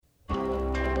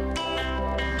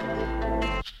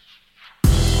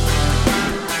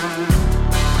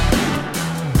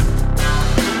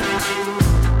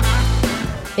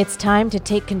It's time to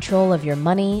take control of your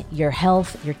money, your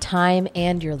health, your time,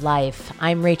 and your life.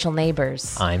 I'm Rachel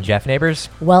Neighbors. I'm Jeff Neighbors.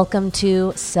 Welcome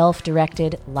to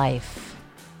Self-Directed Life.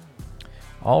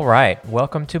 All right.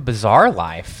 Welcome to Bizarre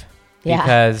Life. Yeah.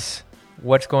 Because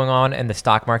what's going on in the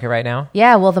stock market right now?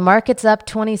 Yeah, well, the market's up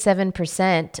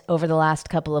 27% over the last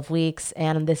couple of weeks,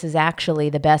 and this is actually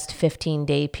the best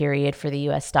 15-day period for the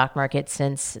U.S. stock market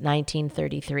since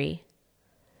 1933.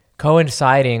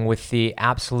 Coinciding with the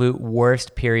absolute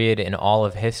worst period in all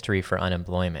of history for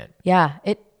unemployment. Yeah,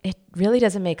 it really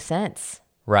doesn't make sense.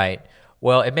 Right.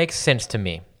 Well, it makes sense to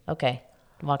me. Okay,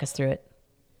 walk us through it.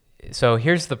 So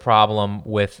here's the problem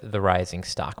with the rising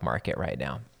stock market right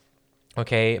now.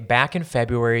 Okay, back in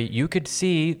February, you could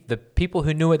see the people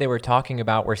who knew what they were talking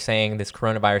about were saying this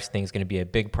coronavirus thing is going to be a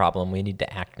big problem. We need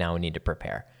to act now. We need to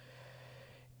prepare.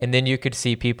 And then you could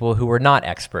see people who were not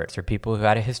experts or people who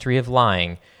had a history of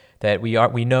lying that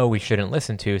we know we shouldn't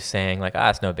listen to saying like,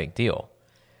 it's no big deal.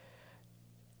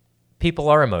 People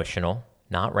are emotional,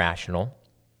 not rational.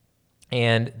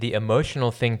 And the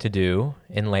emotional thing to do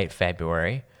in late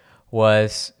February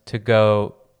was to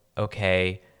go,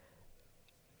 okay,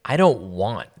 I don't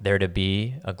want there to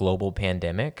be a global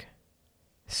pandemic,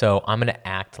 so I'm going to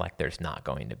act like there's not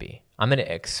going to be. I'm going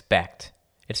to expect.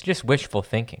 It's just wishful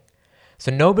thinking.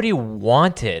 So nobody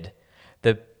wanted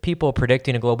the people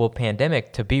predicting a global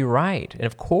pandemic to be right, and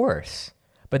of course.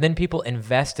 But then people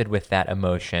invested with that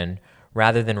emotion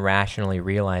rather than rationally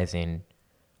realizing,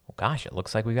 oh gosh, it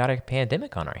looks like we got a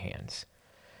pandemic on our hands.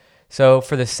 So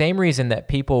for the same reason that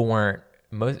people weren't,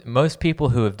 most people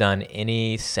who have done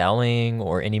any selling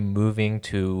or any moving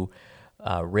to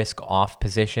risk off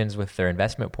positions with their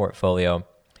investment portfolio,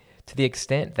 to the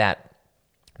extent that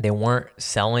they weren't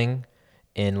selling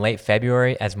in late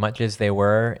February as much as they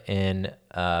were in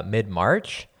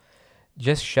mid-March,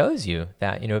 just shows you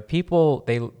that, people,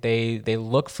 they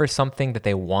look for something that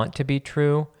they want to be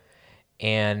true,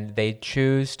 and they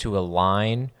choose to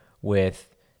align with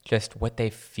just what they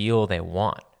feel they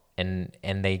want, and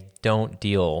they don't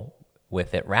deal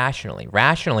with it rationally.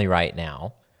 Rationally right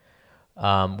now,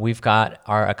 we've got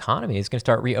our economy is going to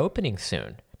start reopening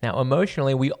soon. Now,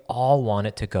 emotionally, we all want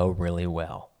it to go really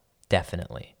well,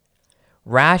 definitely.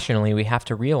 Rationally, we have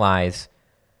to realize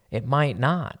it might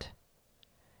not.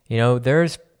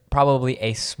 There's probably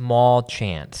a small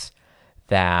chance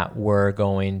that we're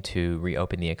going to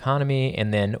reopen the economy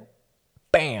and then,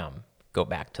 bam, go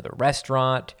back to the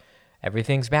restaurant.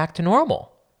 Everything's back to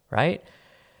normal, right?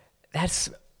 That's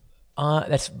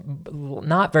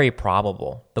not very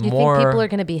probable. Do you think people are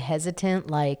going to be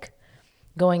hesitant, like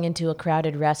going into a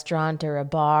crowded restaurant or a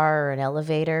bar or an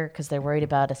elevator because they're worried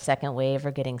about a second wave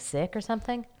or getting sick or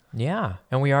something? Yeah,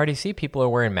 and we already see people are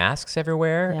wearing masks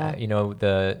everywhere. Yeah.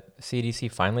 The CDC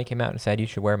finally came out and said you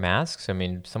should wear masks. I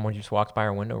mean, someone just walks by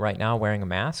our window right now wearing a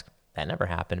mask. That never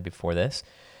happened before this.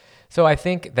 So I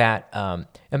think that,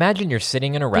 imagine you're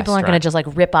sitting in a restaurant. People aren't going to just like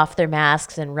rip off their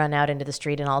masks and run out into the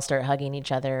street and all start hugging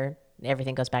each other.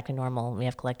 Everything goes back to normal. We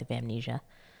have collective amnesia.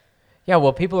 Yeah,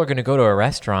 well, people are going to go to a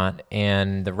restaurant,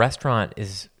 and the restaurant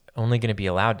is only going to be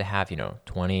allowed to have,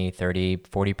 20, 30,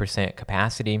 40%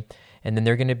 capacity. And then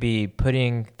they're going to be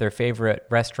putting their favorite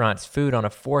restaurant's food on a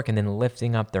fork and then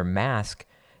lifting up their mask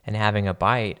and having a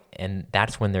bite. And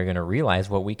that's when they're going to realize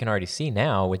what we can already see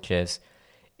now, which is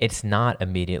it's not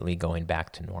immediately going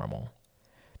back to normal.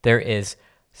 There is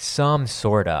some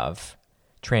sort of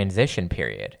transition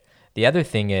period. The other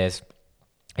thing is,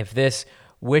 if this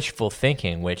wishful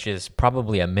thinking, which is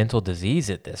probably a mental disease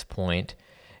at this point,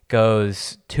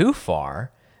 goes too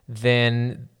far,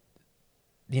 then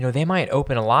they might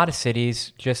open a lot of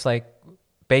cities just like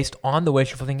based on the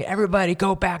wishful thinking, everybody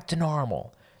go back to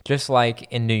normal. Just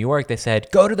like in New York, they said,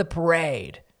 go to the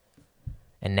parade.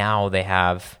 And now they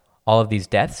have all of these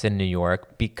deaths in New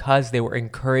York because they were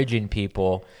encouraging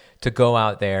people to go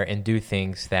out there and do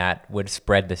things that would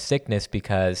spread the sickness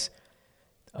because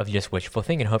of just wishful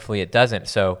thinking. Hopefully it doesn't.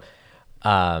 So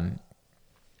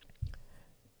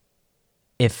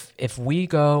if we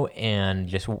go and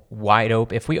just wide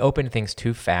open, if we open things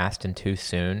too fast and too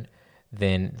soon,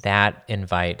 then that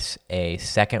invites a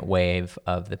second wave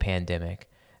of the pandemic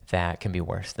that can be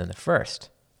worse than the first.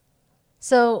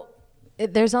 So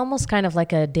there's almost kind of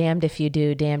like a damned if you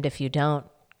do, damned if you don't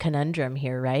conundrum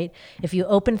here, right? If you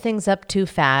open things up too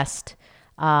fast,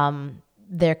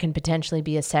 there can potentially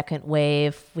be a second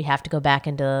wave. We have to go back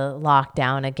into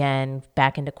lockdown again,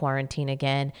 back into quarantine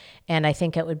again. And I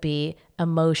think it would be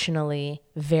emotionally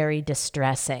very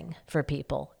distressing for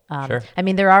people. Sure. I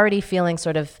mean, they're already feeling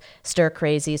sort of stir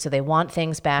crazy, so they want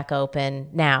things back open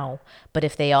now. But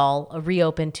if they all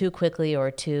reopen too quickly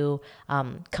or too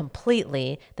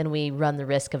completely, then we run the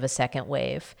risk of a second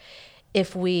wave.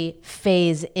 If we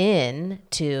phase in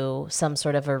to some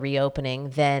sort of a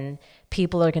reopening, then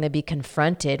people are going to be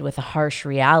confronted with a harsh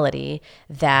reality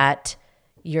that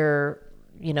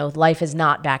life is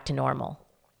not back to normal.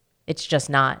 It's just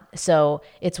not. So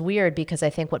it's weird because I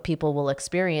think what people will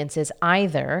experience is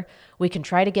either we can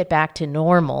try to get back to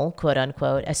normal, quote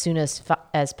unquote, as soon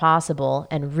as possible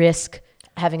and risk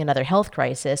having another health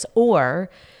crisis, or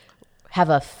have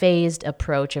a phased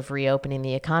approach of reopening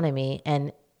the economy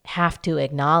and have to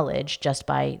acknowledge just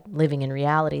by living in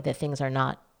reality that things are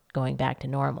not going back to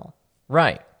normal.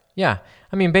 Right. Yeah.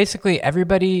 I mean, basically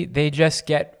everybody, they just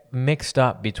get mixed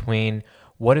up between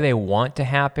what do they want to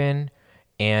happen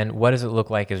and what does it look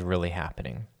like is really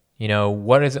happening?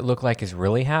 What does it look like is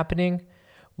really happening?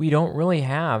 We don't really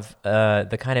have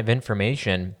the kind of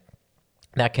information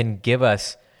that can give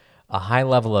us a high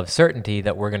level of certainty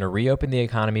that we're going to reopen the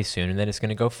economy soon and that it's going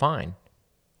to go fine.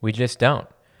 We just don't.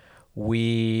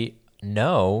 We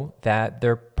know that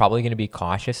they're probably going to be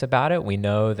cautious about it. We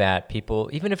know that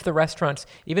people, even if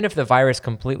the virus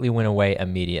completely went away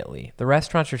immediately, the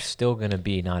restaurants are still going to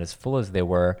be not as full as they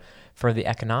were for the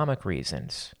economic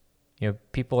reasons.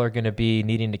 People are going to be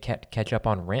needing to catch up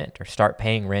on rent or start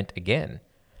paying rent again.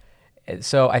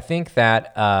 So I think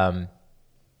that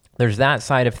there's that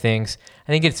side of things.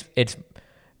 I think it's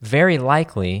very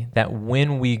likely that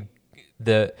when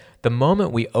the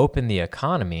moment we open the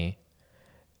economy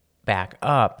back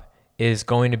up is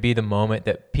going to be the moment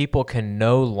that people can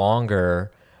no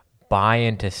longer buy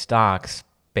into stocks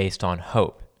based on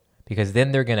hope, because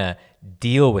then they're going to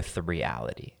deal with the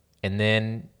reality. And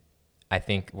then I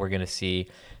think we're going to see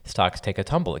stocks take a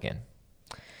tumble again.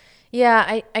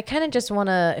 Yeah, I kind of just want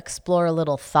to explore a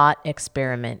little thought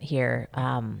experiment here.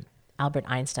 Albert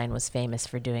Einstein was famous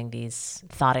for doing these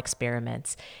thought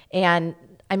experiments. And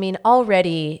I mean,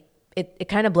 already it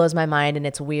kind of blows my mind, and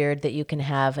it's weird that you can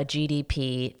have a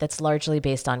GDP that's largely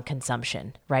based on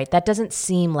consumption, right? That doesn't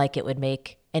seem like it would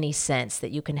make any sense,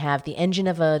 that you can have the engine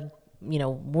of a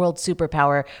world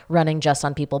superpower running just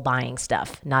on people buying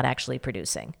stuff, not actually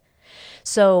producing.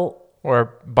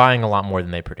 Or buying a lot more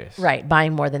than they produce. Right,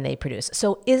 buying more than they produce.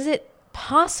 So is it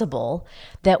possible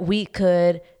that we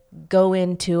could go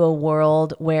into a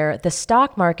world where the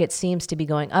stock market seems to be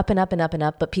going up and up and up and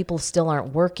up, but people still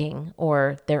aren't working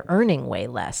or they're earning way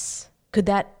less? Could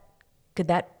that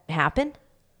happen?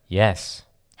 Yes.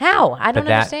 How? I don't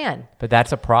understand. But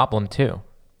that's a problem too.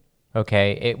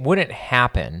 Okay, it wouldn't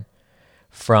happen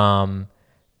from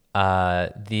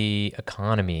the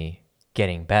economy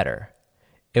getting better.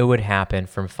 It would happen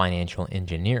from financial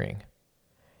engineering.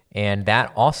 And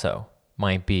that also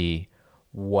might be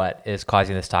what is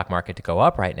causing the stock market to go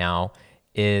up right now.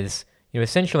 Is,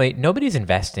 essentially nobody's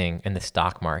investing in the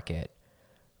stock market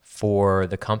for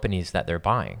the companies that they're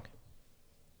buying.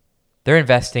 They're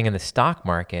investing in the stock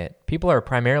market. People are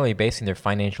primarily basing their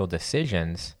financial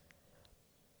decisions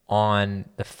on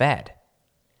the Fed.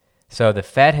 So the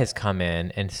Fed has come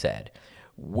in and said,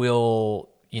 we'll,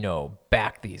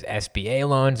 back these SBA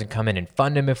loans and come in and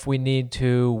fund them if we need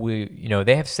to.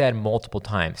 They have said multiple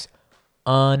times,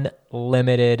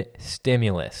 unlimited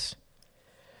stimulus.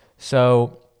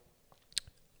 So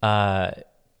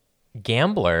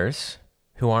gamblers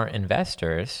who aren't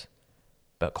investors,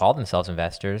 but call themselves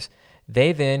investors,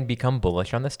 they then become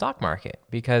bullish on the stock market,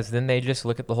 because then they just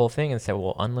look at the whole thing and say,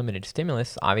 well, unlimited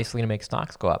stimulus obviously going to make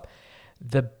stocks go up.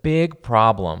 The big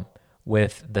problem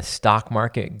with the stock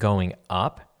market going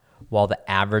up while the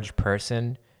average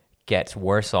person gets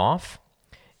worse off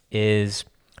is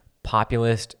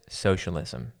populist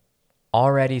socialism.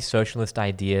 Already socialist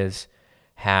ideas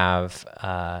have,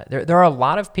 there are a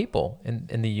lot of people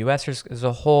in the U.S. There's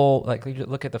a whole, like,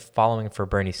 look at the following for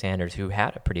Bernie Sanders, who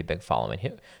had a pretty big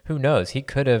following. Who knows? He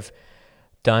could have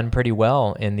done pretty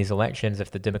well in these elections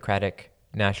if the Democratic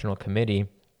National Committee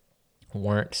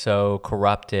weren't so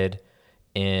corrupted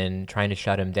in trying to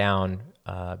shut him down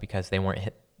because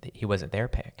he wasn't their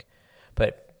pick.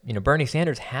 But Bernie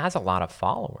Sanders has a lot of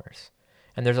followers,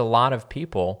 and there's a lot of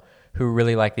people who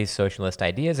really like these socialist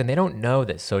ideas, and they don't know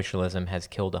that socialism has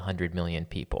killed 100 million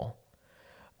people.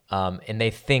 And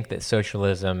they think that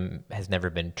socialism has never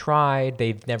been tried.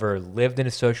 They've never lived in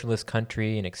a socialist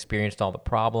country and experienced all the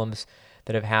problems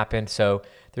that have happened. So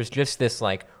there's just this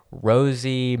like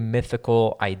rosy,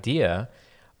 mythical idea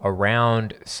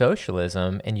around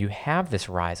socialism, and you have this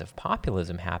rise of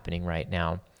populism happening right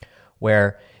now,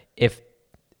 where a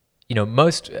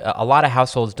lot of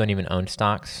households don't even own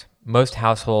stocks. Most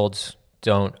households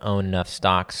don't own enough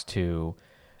stocks to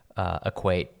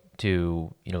equate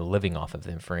to living off of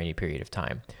them for any period of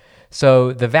time.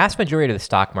 So the vast majority of the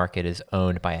stock market is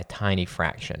owned by a tiny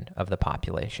fraction of the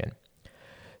population.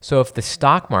 So if the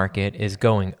stock market is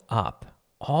going up,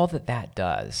 all that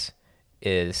does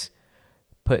is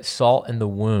put salt in the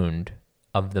wound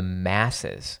of the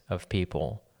masses of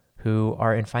people who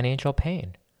are in financial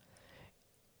pain.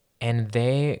 And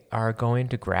they are going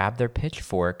to grab their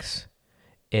pitchforks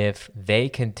if they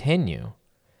continue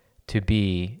to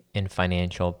be in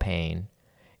financial pain,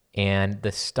 and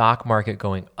the stock market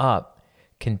going up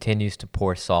continues to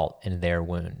pour salt in their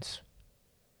wounds.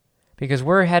 Because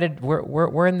we're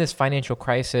in this financial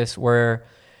crisis where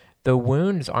the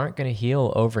wounds aren't going to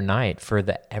heal overnight for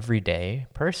the everyday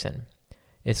person.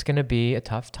 It's going to be a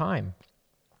tough time.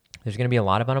 There's going to be a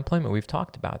lot of unemployment. We've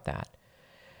talked about that.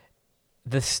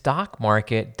 The stock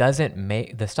market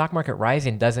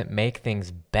rising doesn't make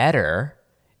things better.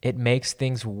 It makes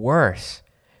things worse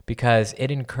because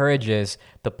it encourages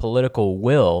the political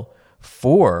will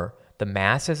for the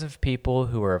masses of people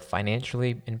who are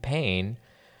financially in pain,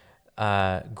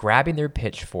 grabbing their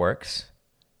pitchforks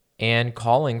and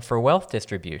calling for wealth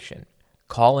distribution,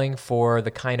 calling for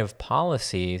the kind of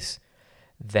policies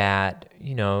that,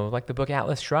 like the book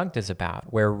Atlas Shrugged is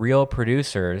about, where real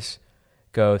producers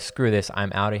go, screw this,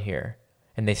 I'm out of here,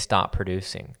 and they stop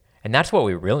producing. And that's what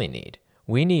we really need.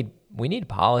 We need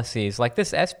policies like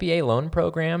this SBA loan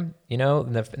program. In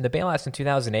the bailouts in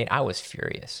 2008, I was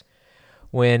furious.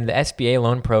 When the SBA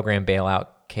loan program bailout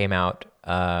came out,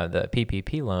 the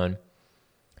PPP loan,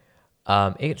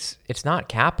 it's not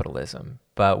capitalism,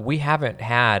 but we haven't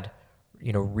had,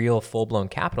 real full-blown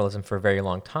capitalism for a very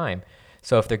long time.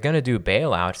 So if they're going to do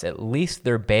bailouts, at least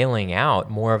they're bailing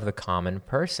out more of the common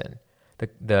person.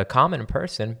 The common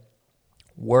person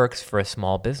works for a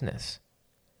small business.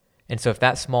 And so if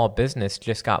that small business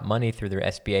just got money through their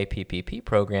SBA PPP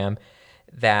program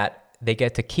that they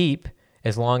get to keep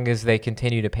as long as they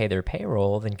continue to pay their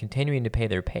payroll, then continuing to pay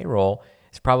their payroll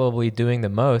is probably doing the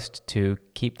most to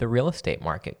keep the real estate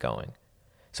market going.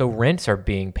 So rents are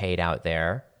being paid out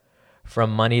there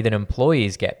from money that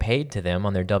employees get paid to them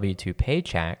on their W-2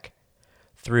 paycheck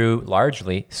through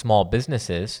largely small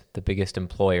businesses, the biggest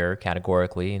employer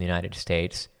categorically in the United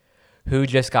States, who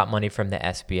just got money from the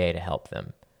SBA to help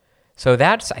them. So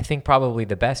that's, I think, probably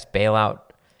the best bailout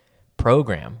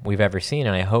program we've ever seen,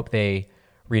 and I hope they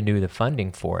renew the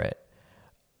funding for it.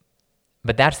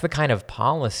 But that's the kind of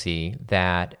policy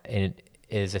that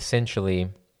is essentially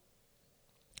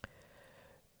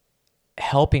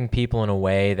helping people in a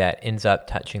way that ends up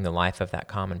touching the life of that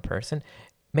common person.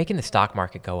 Making the stock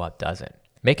market go up doesn't.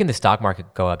 Making the stock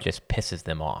market go up just pisses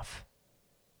them off.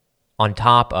 On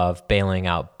top of bailing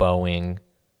out Boeing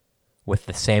with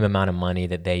the same amount of money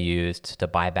that they used to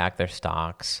buy back their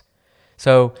stocks.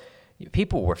 So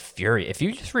people were furious. If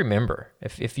you just remember,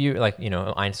 if you,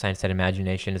 Einstein said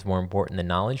imagination is more important than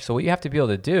knowledge. So what you have to be able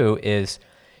to do is,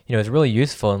 it's really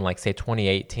useful in say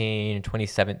 2018,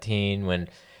 2017, when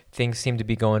things seem to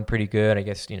be going pretty good. I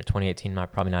guess, 2018,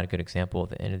 probably not a good example. At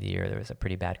the end of the year, there was a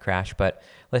pretty bad crash. But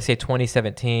let's say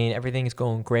 2017, everything's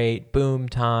going great, boom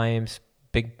times,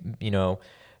 big,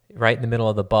 right in the middle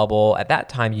of the bubble. At that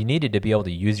time, you needed to be able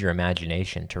to use your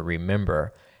imagination to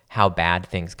remember how bad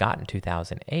things got in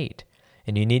 2008.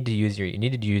 And you needed to use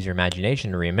your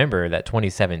imagination to remember that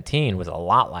 2017 was a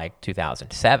lot like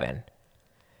 2007,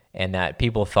 and that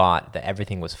people thought that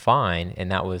everything was fine,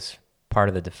 and that was part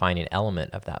of the defining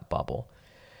element of that bubble.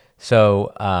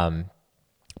 So,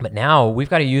 but now we've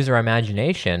got to use our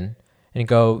imagination and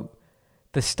go,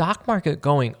 the stock market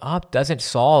going up doesn't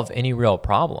solve any real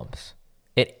problems.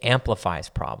 It amplifies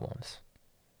problems.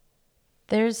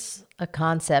 There's a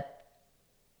concept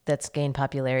that's gained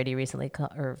popularity recently,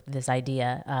 or this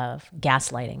idea of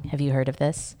gaslighting. Have you heard of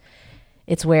this?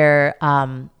 It's where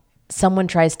someone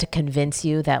tries to convince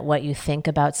you that what you think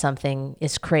about something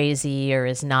is crazy or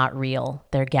is not real.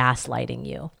 They're gaslighting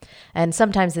you. And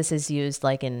sometimes this is used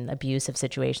like in abusive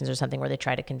situations or something where they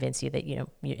try to convince you that,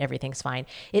 everything's fine.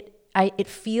 It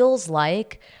feels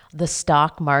like the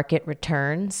stock market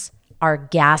returns are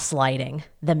gaslighting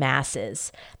the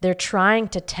masses. They're trying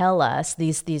to tell us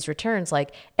these returns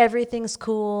like everything's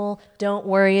cool, don't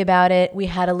worry about it. We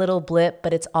had a little blip,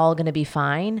 but it's all going to be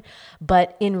fine.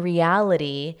 But in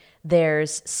reality,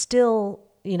 there's still,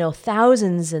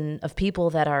 thousands of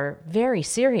people that are very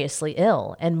seriously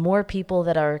ill, and more people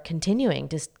that are continuing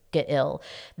to get ill.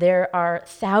 There are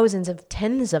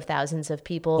tens of thousands of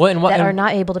people Well, that are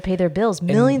not able to pay their bills.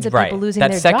 Millions of people losing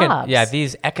their jobs. Yeah,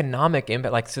 these economic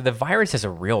impact. Like, so the virus is a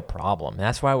real problem. And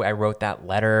that's why I wrote that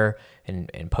letter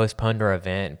and postponed our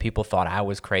event. And people thought I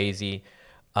was crazy.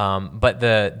 But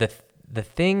the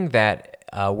thing that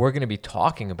we're going to be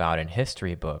talking about in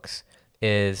history books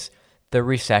is the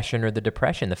recession or the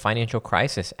depression, the financial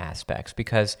crisis aspects,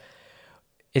 because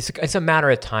it's a matter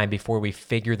of time before we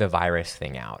figure the virus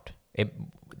thing out.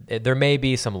 There may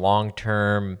be some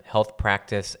long-term health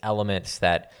practice elements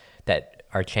that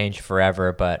are changed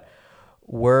forever, but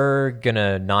we're going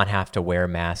to not have to wear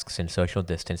masks and social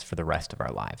distance for the rest of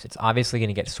our lives. It's obviously going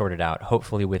to get sorted out,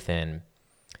 hopefully within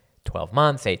 12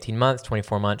 months, 18 months,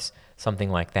 24 months, something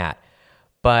like that.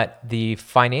 But the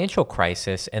financial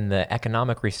crisis and the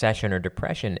economic recession or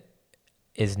depression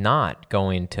is not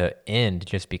going to end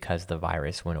just because the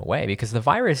virus went away, because the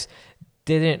virus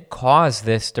didn't cause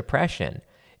this depression.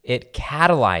 It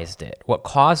catalyzed it. What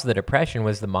caused the depression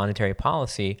was the monetary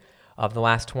policy of the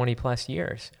last 20 plus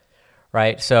years,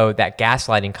 right? So that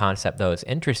gaslighting concept, though, is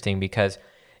interesting because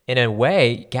in a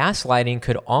way, gaslighting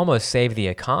could almost save the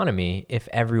economy if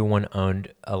everyone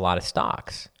owned a lot of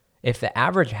stocks. If the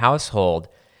average household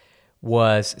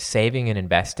was saving and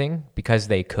investing because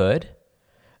they could,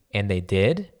 and they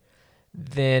did,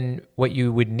 then what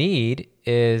you would need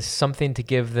is something to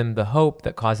give them the hope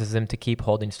that causes them to keep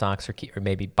holding stocks or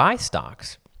maybe buy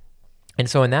stocks. And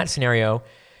so in that scenario,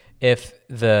 if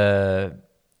the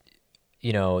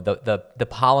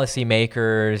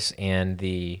policymakers and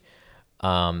the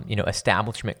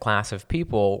establishment class of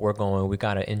people were going, we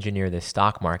got to engineer this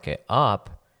stock market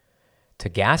up to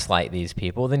gaslight these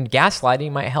people, then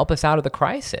gaslighting might help us out of the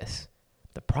crisis.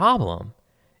 The problem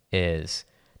is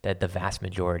that the vast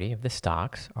majority of the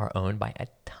stocks are owned by a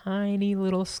tiny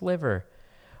little sliver.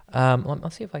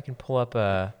 Let's see if I can pull up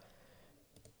a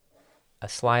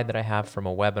slide that I have from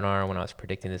a webinar when I was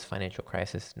predicting this financial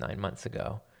crisis 9 months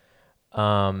ago.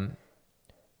 Yeah,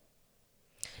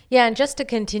 and just to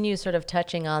continue sort of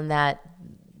touching on that,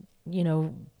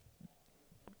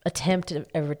 attempt at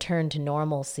a return to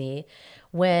normalcy,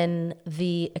 when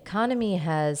the economy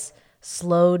has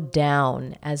slowed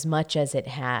down as much as it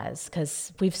has,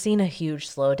 because we've seen a huge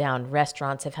slowdown.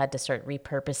 Restaurants have had to start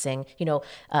repurposing,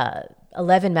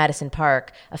 11 Madison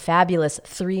Park, a fabulous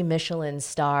 3 Michelin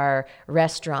star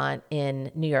restaurant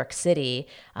in New York City,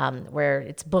 where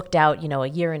it's booked out, a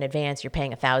year in advance. You're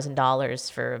paying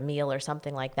 $1,000 for a meal or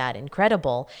something like that.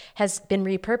 Incredible. Has been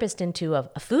repurposed into a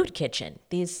food kitchen.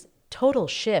 These total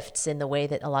shifts in the way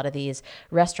that a lot of these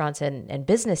restaurants and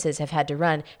businesses have had to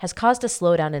run has caused a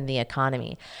slowdown in the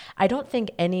economy. I don't think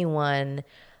anyone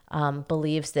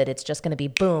believes that it's just going to be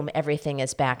boom, everything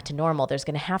is back to normal. There's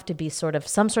going to have to be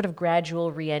some sort of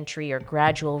gradual reentry or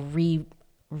gradual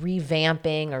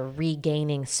revamping or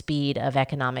regaining speed of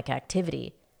economic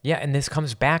activity. Yeah, and this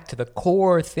comes back to the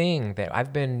core thing that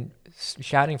I've been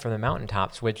shouting from the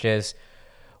mountaintops, which is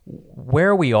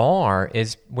where we are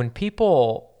is when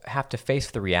people have to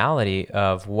face the reality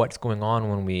of what's going on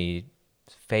when we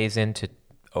phase into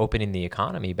opening the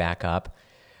economy back up.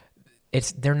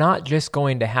 They're not just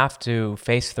going to have to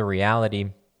face the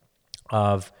reality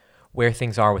of where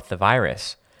things are with the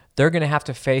virus. They're going to have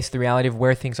to face the reality of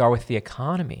where things are with the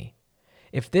economy.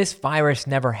 If this virus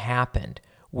never happened,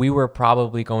 we were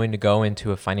probably going to go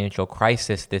into a financial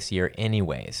crisis this year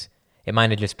anyways. It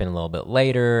might have just been a little bit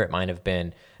later. It might have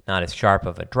been not as sharp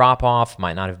of a drop-off,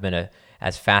 might not have been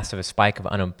as fast of a spike of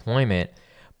unemployment,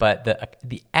 but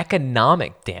the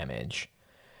economic damage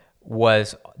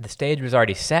the stage was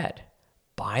already set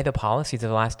by the policies of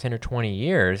the last 10 or 20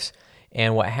 years.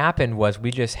 And what happened was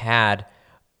the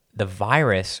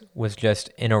virus was just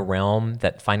in a realm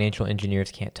that financial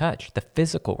engineers can't touch, the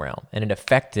physical realm, and it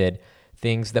affected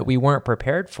things that we weren't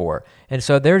prepared for. And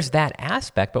so there's that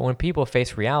aspect, but when people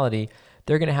face reality,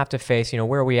 they're going to have to face,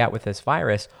 where are we at with this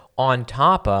virus on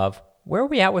top of where are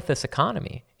we at with this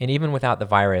economy? And even without the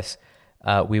virus,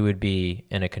 we would be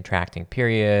in a contracting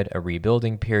period, a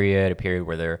rebuilding period, a period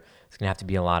where there's going to have to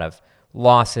be a lot of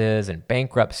losses and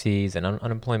bankruptcies and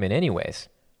unemployment anyways.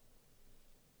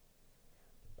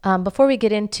 Before we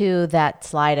get into that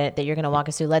slide that you're going to walk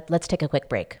us through, let's take a quick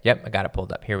break. Yep, I got it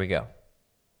pulled up. Here we go.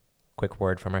 Quick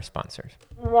word from our sponsors.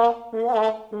 All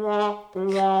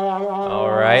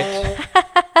right.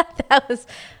 That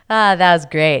was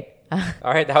great.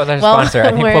 All right, that was our sponsor.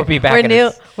 I think we'll be back.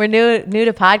 We're new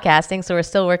to podcasting, so we're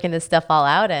still working this stuff all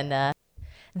out. And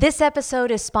This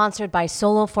episode is sponsored by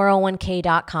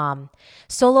Solo401k.com.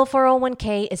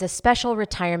 Solo401k is a special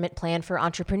retirement plan for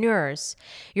entrepreneurs.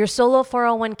 Your Solo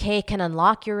 401k can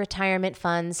unlock your retirement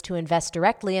funds to invest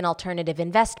directly in alternative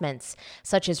investments,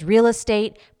 such as real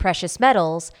estate, precious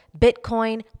metals,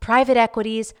 Bitcoin, private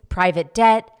equities, private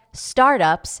debt,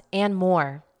 startups, and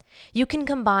more. You can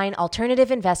combine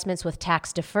alternative investments with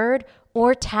tax-deferred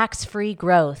or tax-free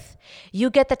growth. You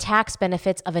get the tax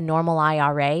benefits of a normal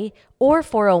IRA or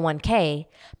 401k,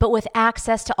 but with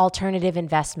access to alternative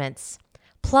investments.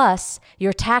 Plus,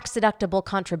 your tax-deductible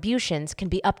contributions can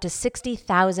be up to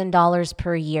 $60,000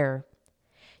 per year.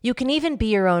 You can even be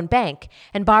your own bank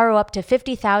and borrow up to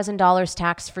 $50,000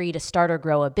 tax-free to start or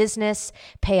grow a business,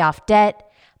 pay off debt,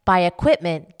 buy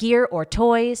equipment, gear, or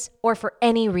toys, or for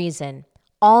any reason.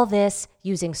 All this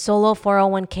using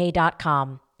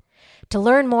Solo401k.com. To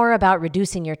learn more about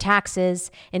reducing your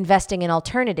taxes, investing in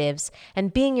alternatives,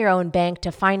 and being your own bank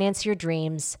to finance your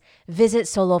dreams, visit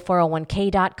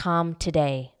Solo401k.com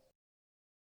today.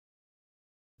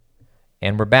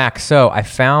 And we're back. So I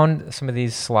found some of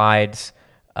these slides.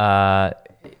 Why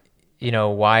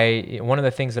one of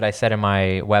the things that I said in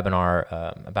my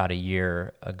webinar about a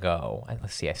year ago.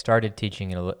 Let's see, I started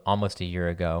teaching it almost a year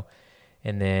ago,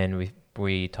 and then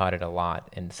we taught it a lot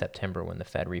in September when the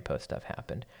Fed repo stuff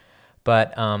happened.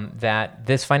 But that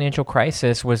this financial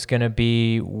crisis was going to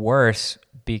be worse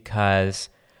because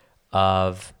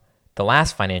of the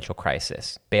last financial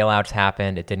crisis. Bailouts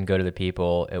happened. It didn't go to the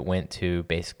people. It went to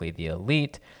basically the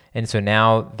elite. And so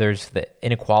now there's the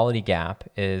inequality gap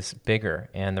is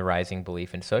bigger and the rising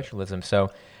belief in socialism.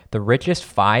 So the richest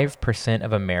 5%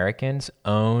 of Americans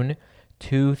own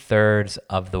 2/3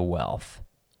 of the wealth.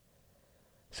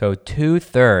 So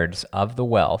 2/3 of the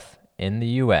wealth in the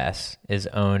U.S. is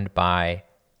owned by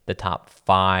the top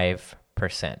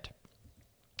 5%.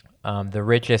 The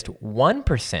richest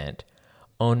 1%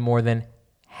 own more than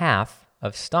half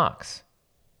of stocks.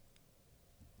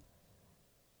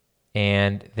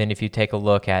 And then if you take a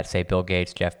look at, say, Bill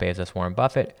Gates, Jeff Bezos, Warren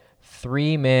Buffett,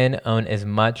 3 men own as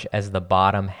much as the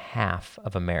bottom half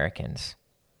of Americans.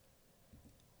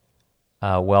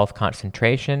 Wealth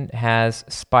concentration has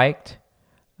spiked.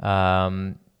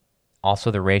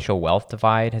 Also, the racial wealth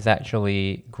divide has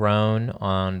actually grown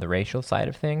on the racial side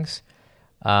of things.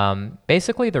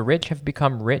 Basically, the rich have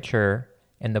become richer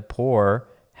and the poor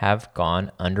have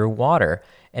gone underwater.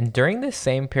 And during this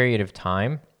same period of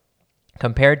time,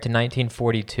 compared to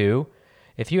 1942,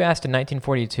 if you asked in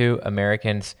 1942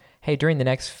 Americans, hey, during the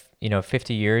next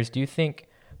 50 years, do you think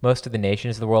most of the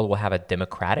nations of the world will have a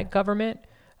democratic government,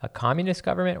 a communist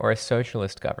government, or a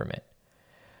socialist government?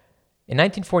 In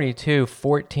 1942,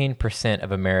 14%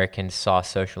 of Americans saw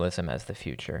socialism as the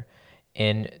future.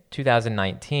 In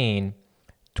 2019,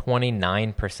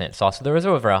 29% saw. So there was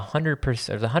over 100%,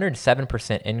 there was a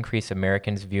 107% increase of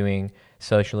Americans viewing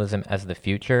socialism as the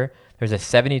future. There's a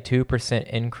 72%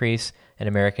 increase in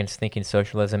Americans thinking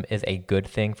socialism is a good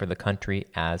thing for the country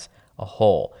as a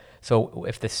whole. So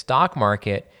if the stock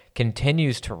market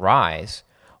continues to rise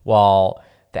while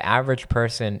the average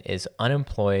person is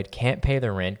unemployed, can't pay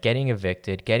their rent, getting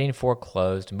evicted, getting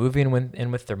foreclosed, moving in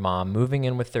with their mom, moving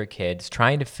in with their kids,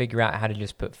 trying to figure out how to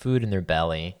just put food in their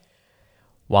belly,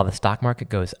 while the stock market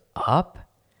goes up,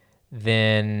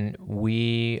 then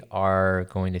we are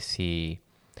going to see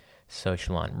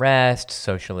social unrest,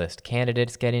 socialist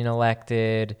candidates getting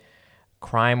elected,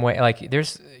 crime wave. Like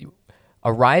there's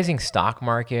a rising stock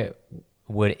market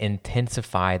would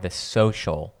intensify the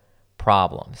social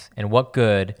problems. And what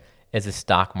good is a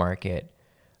stock market?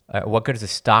 What good is a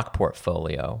stock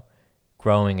portfolio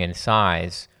growing in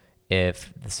size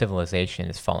if the civilization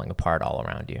is falling apart all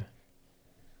around you?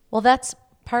 Well, that's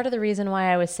part of the reason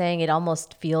why I was saying it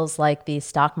almost feels like the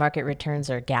stock market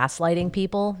returns are gaslighting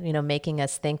people, making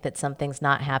us think that something's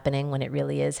not happening when it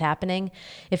really is happening.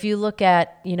 If you look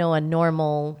at, a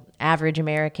normal average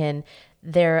American,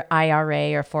 their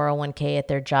IRA or 401k at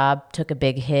their job took a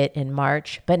big hit in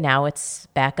March, but now it's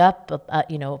back up,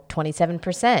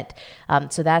 27%.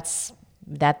 So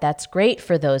that's great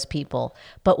for those people.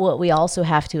 But what we also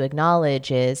have to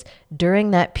acknowledge is during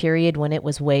that period when it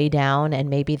was way down and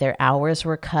maybe their hours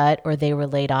were cut or they were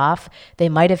laid off, they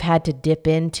might have had to dip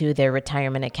into their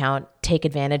retirement account, take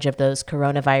advantage of those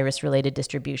coronavirus related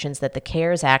distributions that the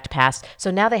CARES Act passed.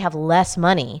 So now they have less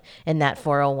money in that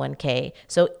 401k.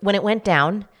 So when it went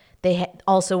down, they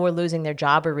also were losing their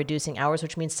job or reducing hours,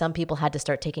 which means some people had to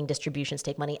start taking distributions,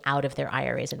 take money out of their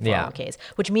IRAs and 401ks,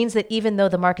 which means that even though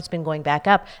the market's been going back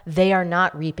up, they are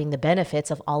not reaping the benefits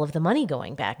of all of the money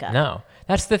going back up. No,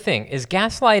 that's the thing, is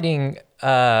gaslighting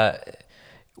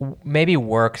maybe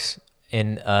works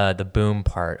in the boom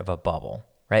part of a bubble,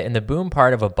 right? In the boom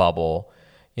part of a bubble,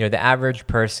 the average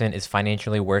person is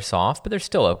financially worse off, but they're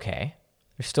still okay.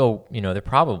 They're still, they're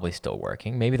probably still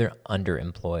working. Maybe they're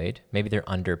underemployed. Maybe they're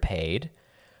underpaid.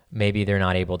 Maybe they're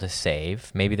not able to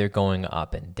save. Maybe they're going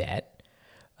up in debt.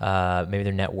 Maybe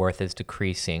their net worth is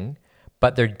decreasing,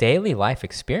 but their daily life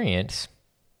experience,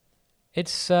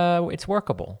 it's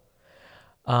workable.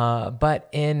 But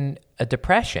in a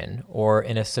depression or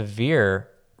in a severe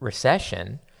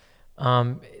recession,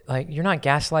 you're not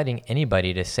gaslighting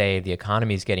anybody to say the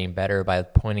economy is getting better by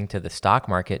pointing to the stock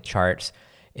market charts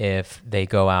if they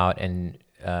go out and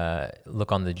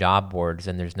look on the job boards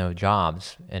and there's no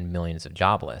jobs and millions of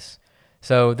jobless.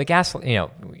 So the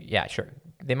yeah, sure,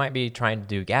 they might be trying to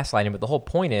do gaslighting, but the whole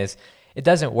point is it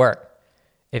doesn't work.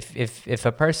 If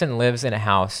a person lives in a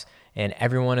house and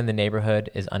everyone in the neighborhood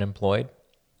is unemployed,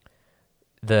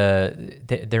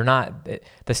 the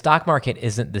stock market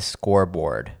isn't the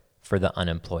scoreboard for the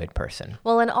unemployed person.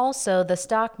 Well, and also the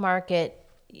stock market,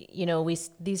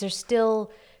 these are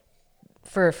still,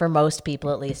 for most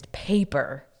people at least,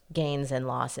 paper gains and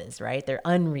losses, right? They're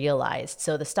unrealized.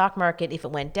 So the stock market, if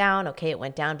it went down, okay, it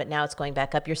went down, but now it's going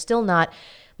back up.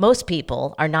 Most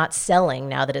people are not selling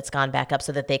now that it's gone back up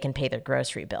so that they can pay their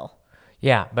grocery bill.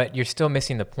 Yeah, but you're still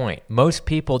missing the point. Most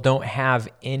people don't have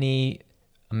any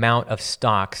amount of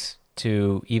stocks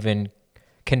to even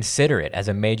consider it as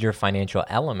a major financial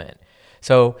element.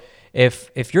 So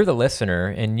if you're the listener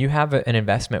and you have an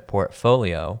investment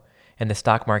portfolio and the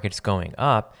stock market's going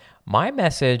up, my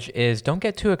message is don't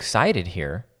get too excited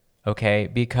here, okay?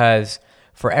 Because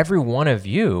for every one of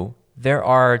you, there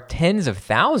are tens of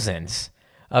thousands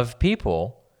of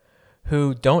people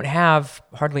who don't have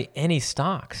hardly any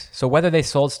stocks. So whether they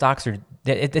sold stocks or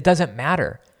it doesn't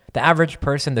matter. The average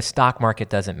person, the stock market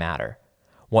doesn't matter.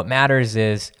 What matters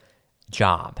is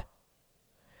job.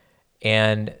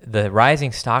 And the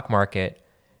rising stock market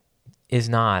is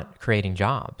not creating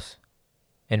jobs.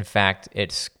 In fact,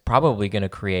 it's probably going to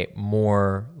create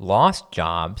more lost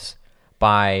jobs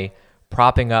by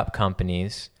propping up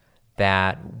companies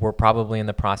that were probably in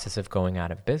the process of going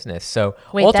out of business. So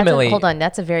ultimately, hold on.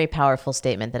 That's a very powerful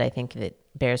statement that I think that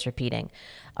bears repeating.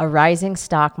 A rising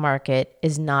stock market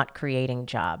is not creating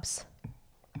jobs.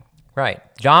 Right.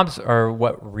 Jobs are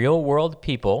what real world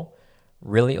people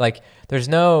really like. There's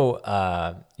no,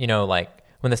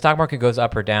 when the stock market goes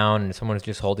up or down and someone is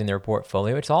just holding their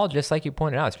portfolio, it's all just like you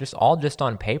pointed out. It's just all just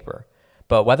on paper.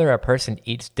 But whether a person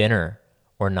eats dinner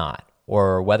or not,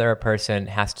 or whether a person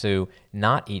has to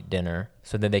not eat dinner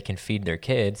so that they can feed their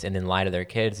kids and then lie to their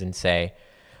kids and say,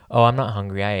 oh, I'm not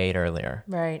hungry, I ate earlier.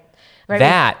 Right.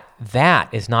 That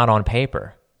is not on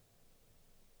paper.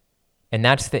 And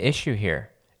that's the issue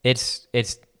here. It's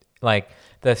like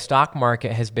the stock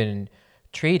market has been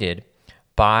treated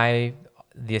by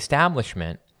the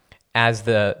establishment as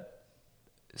the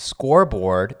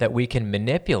scoreboard that we can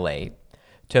manipulate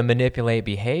to manipulate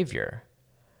behavior.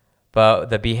 But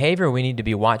the behavior we need to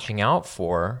be watching out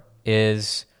for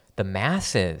is the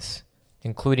masses,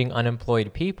 including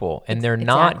unemployed people. And they're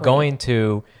not going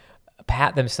to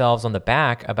pat themselves on the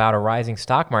back about a rising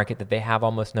stock market that they have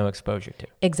almost no exposure to.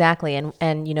 Exactly.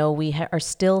 And we are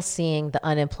still seeing the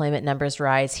unemployment numbers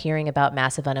rise, hearing about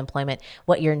massive unemployment.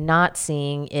 What you're not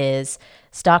seeing is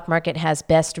stock market has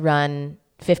best run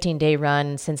 15-day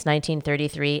run since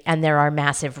 1933, and there are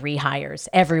massive rehires.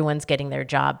 Everyone's getting their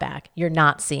job back. You're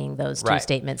not seeing those two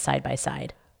statements side by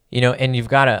side. And you've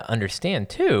got to understand,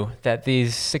 too, that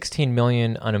these 16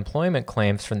 million unemployment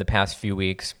claims from the past few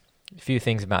weeks, a few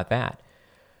things about that.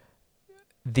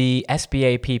 The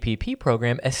SBA PPP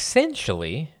program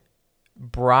essentially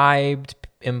bribed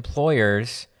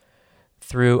employers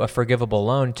through a forgivable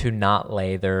loan to not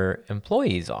lay their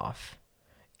employees off.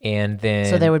 And then,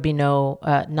 so there would be no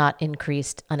not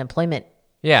increased unemployment.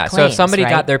 Yeah. Claims, so if somebody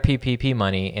right? got their PPP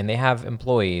money and they have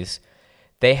employees,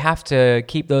 they have to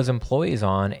keep those employees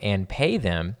on and pay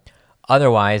them.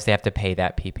 Otherwise, they have to pay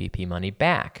that PPP money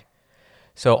back.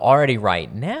 So already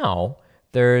right now,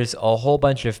 there's a whole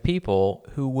bunch of people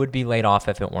who would be laid off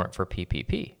if it weren't for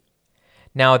PPP.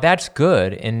 Now, that's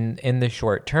good in the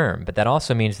short term, but that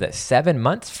also means that 7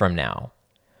 months from now,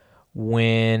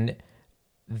 when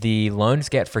the loans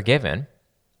get forgiven,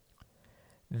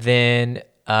 then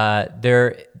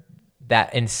that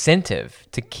incentive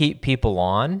to keep people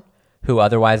on who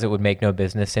otherwise it would make no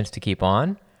business sense to keep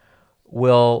on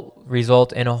will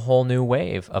result in a whole new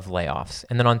wave of layoffs.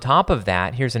 And then on top of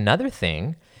that, here's another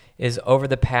thing, is over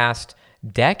the past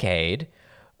decade,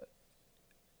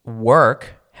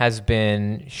 work has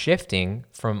been shifting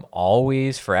from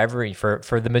always, forever,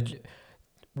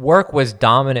 work was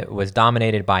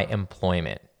dominated by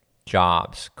employment,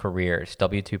 jobs, careers,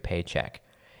 W-2 paycheck.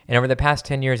 And over the past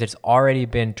 10 years, it's already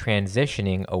been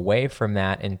transitioning away from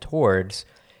that and towards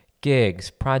gigs,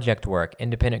 project work,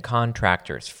 independent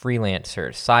contractors,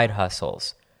 freelancers, side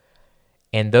hustles.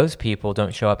 And those people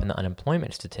don't show up in the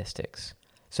unemployment statistics.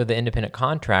 So the independent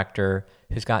contractor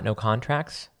who's got no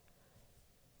contracts,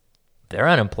 they're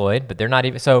unemployed, but they're not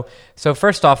even. So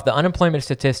first off, the unemployment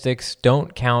statistics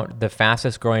don't count the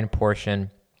fastest growing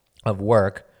portion of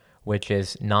work, which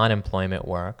is non-employment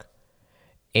work.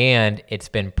 And it's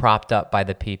been propped up by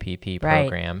the PPP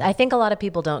program. Right. I think a lot of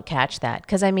people don't catch that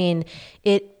because, I mean,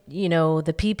 the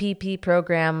PPP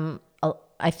program,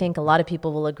 I think a lot of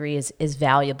people will agree is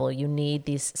valuable. You need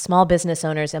these small business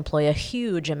owners employ a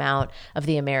huge amount of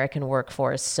the American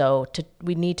workforce. So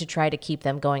we need to try to keep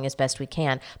them going as best we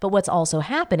can. But what's also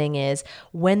happening is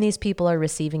when these people are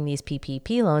receiving these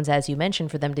PPP loans, as you mentioned,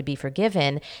 for them to be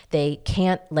forgiven, they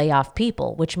can't lay off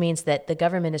people, which means that the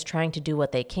government is trying to do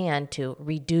what they can to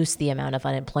reduce the amount of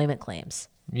unemployment claims.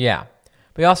 Yeah.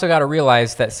 We also got to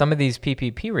realize that some of these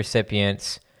PPP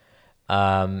recipients,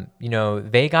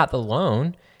 they got the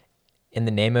loan in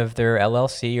the name of their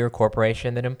LLC or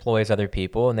corporation that employs other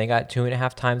people, and they got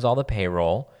 2.5 times all the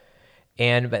payroll.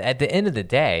 But at the end of the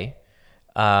day,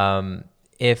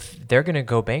 if they're going to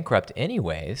go bankrupt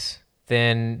anyways,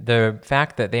 then the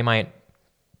fact that they might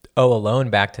owe a loan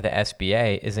back to the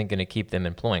SBA isn't going to keep them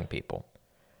employing people,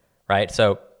 right?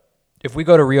 So if we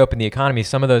go to reopen the economy,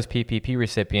 some of those PPP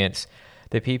recipients,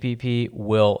 the PPP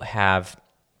will have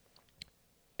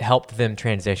helped them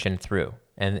transition through,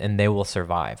 and they will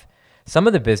survive. Some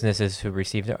of the businesses who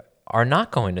received it are not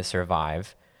going to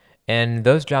survive, and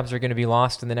those jobs are going to be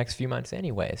lost in the next few months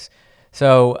anyways.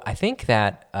 So I think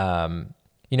that,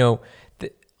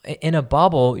 in a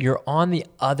bubble, you're on the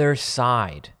other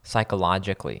side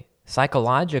psychologically.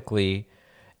 Psychologically,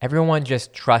 everyone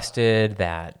just trusted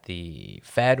that the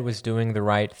Fed was doing the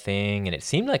right thing, and it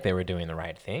seemed like they were doing the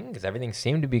right thing because everything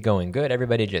seemed to be going good.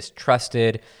 Everybody just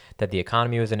trusted that the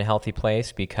economy was in a healthy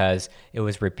place because it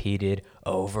was repeated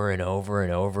over and over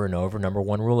and over and over. Number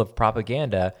one rule of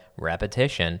propaganda,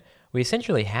 repetition. We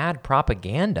essentially had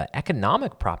propaganda,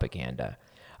 economic propaganda,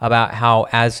 about how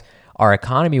as our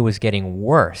economy was getting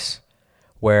worse,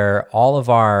 where all of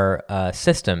our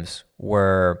systems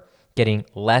were getting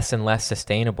less and less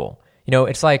sustainable.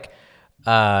 It's like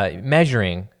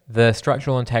measuring the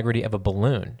structural integrity of a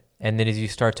balloon. And then as you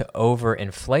start to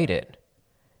overinflate it,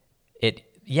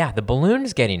 the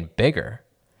balloon's getting bigger,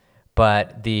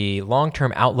 but the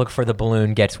long-term outlook for the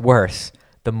balloon gets worse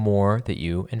the more that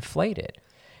you inflate it.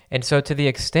 And so to the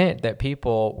extent that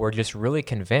people were just really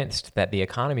convinced that the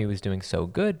economy was doing so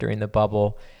good during the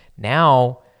bubble,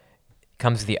 now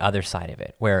comes the other side of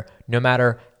it, where no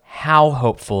matter how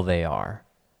hopeful they are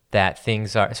that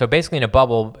things are. So basically in a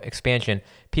bubble expansion,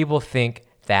 people think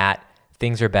that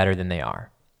things are better than they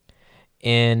are.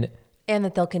 And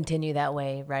that they'll continue that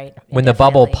way, right? When the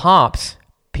bubble pops,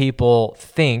 people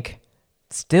think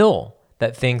still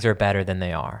that things are better than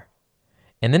they are.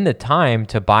 And then the time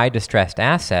to buy distressed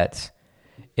assets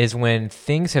is when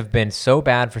things have been so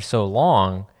bad for so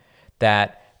long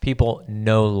that people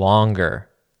no longer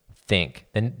think.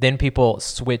 Then people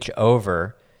switch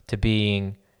over to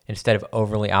being, instead of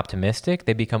overly optimistic,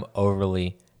 they become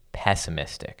overly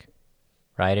pessimistic,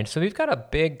 right? And so we've got a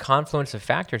big confluence of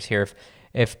factors here.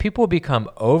 If people become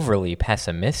overly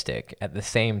pessimistic at the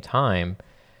same time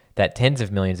that tens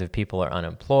of millions of people are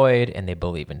unemployed and they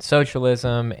believe in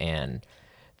socialism and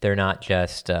they're not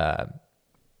just,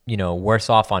 worse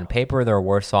off on paper, they're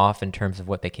worse off in terms of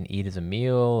what they can eat as a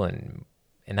meal and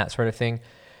that sort of thing.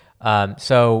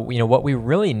 So what we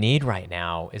really need right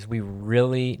now is we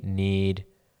really need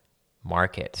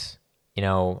markets.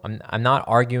 I'm not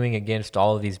arguing against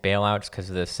all of these bailouts because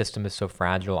the system is so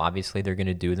fragile. Obviously, they're going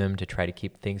to do them to try to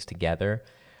keep things together,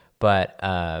 but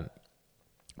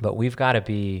we've got to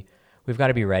be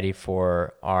ready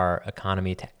for our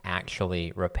economy to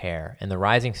actually repair, and the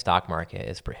rising stock market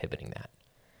is prohibiting that.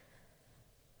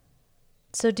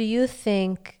 So, do you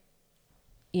think?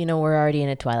 We're already in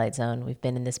a twilight zone. We've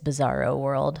been in this bizarro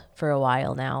world for a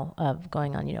while now,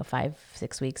 going on,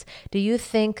 5-6 weeks. Do you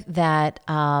think that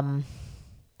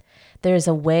there's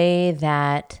a way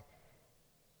that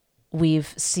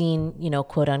we've seen,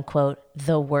 quote unquote,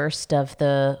 the worst of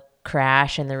the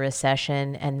crash and the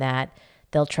recession, and that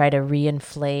they'll try to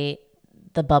reinflate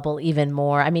the bubble even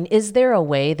more? I mean, is there a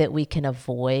way that we can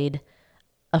avoid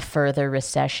a further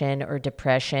recession or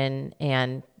depression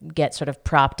and get sort of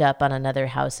propped up on another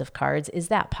house of cards? Is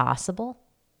that possible?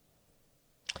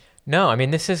 No, I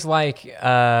mean, this is like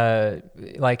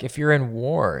if you're in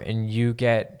war and you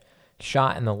get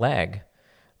shot in the leg,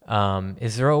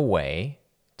 is there a way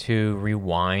to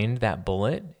rewind that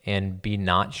bullet and be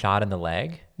not shot in the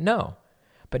leg? No.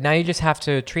 But now you just have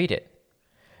to treat it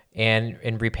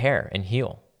and repair and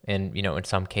heal. And, in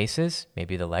some cases,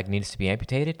 maybe the leg needs to be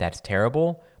amputated. That's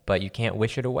terrible, but you can't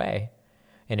wish it away.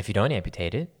 And if you don't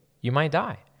amputate it, you might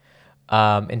die.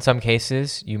 In some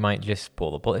cases, you might just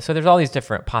pull the bullet. So there's all these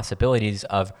different possibilities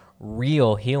of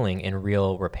real healing and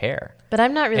real repair. But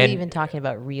I'm not really even talking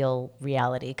about real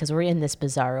reality, because we're in this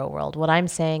bizarro world. What I'm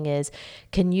saying is,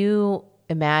 can you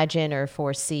imagine or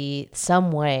foresee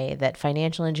some way that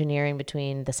financial engineering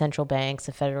between the central banks,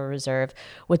 the Federal Reserve,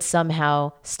 would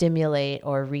somehow stimulate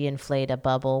or reinflate a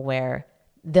bubble where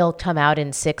they'll come out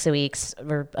in 6 weeks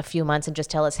or a few months and just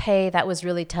tell us, hey, that was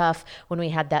really tough when we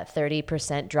had that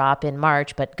 30% drop in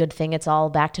March, but good thing it's all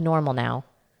back to normal now?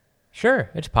 Sure,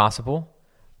 it's possible,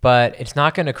 but it's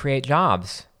not going to create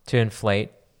jobs to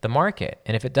inflate the market.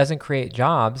 And if it doesn't create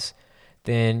jobs,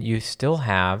 then you still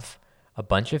have a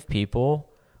bunch of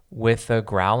people with a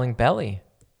growling belly,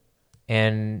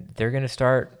 and they're going to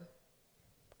start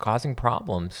causing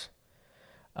problems.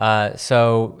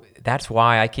 So that's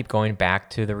why I keep going back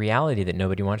to the reality that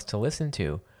nobody wants to listen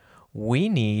to. We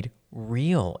need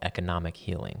real economic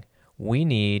healing. We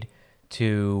need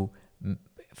to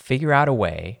figure out a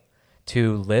way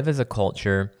to live as a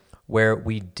culture where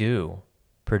we do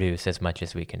produce as much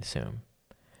as we consume.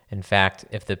 In fact,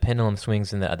 if the pendulum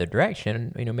swings in the other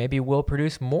direction, maybe we'll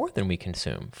produce more than we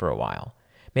consume for a while.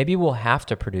 Maybe we'll have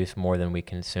to produce more than we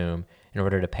consume in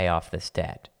order to pay off this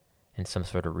debt in some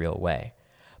sort of real way.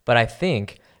 But I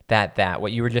think that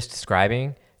what you were just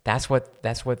describing, that's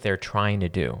what they're trying to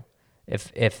do.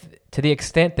 If to the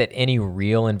extent that any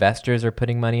real investors are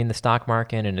putting money in the stock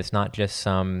market, and it's not just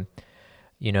some,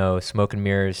 smoke and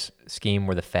mirrors scheme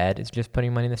where the Fed is just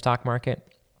putting money in the stock market,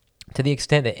 to the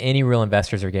extent that any real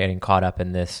investors are getting caught up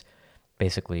in this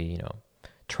basically,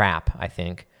 trap, I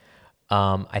think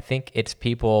it's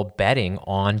people betting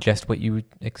on just what you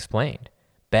explained,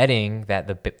 betting that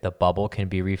the bubble can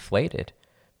be reflated,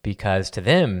 because to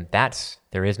them,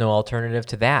 there is no alternative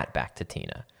to that, back to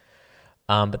Tina.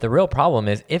 But the real problem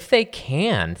is, if they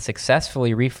can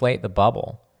successfully reflate the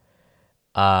bubble,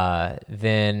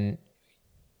 then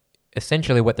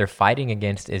essentially what they're fighting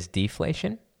against is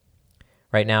deflation.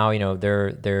 Right now,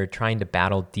 they're trying to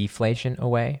battle deflation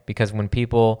away, because when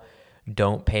people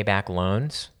don't pay back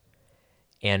loans,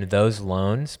 and those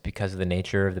loans, because of the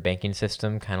nature of the banking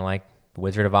system, kind of like the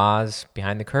Wizard of Oz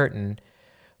behind the curtain,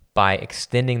 by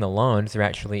extending the loans, they're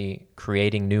actually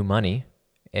creating new money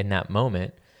in that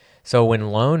moment. So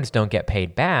when loans don't get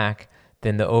paid back,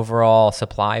 then the overall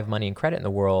supply of money and credit in the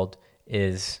world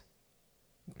is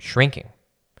shrinking.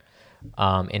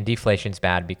 And deflation's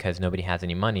bad because nobody has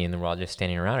any money, and then we're all just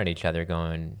standing around at each other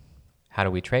going, how do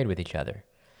we trade with each other?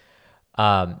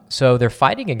 So they're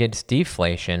fighting against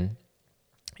deflation,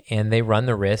 and they run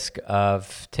the risk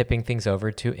of tipping things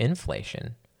over to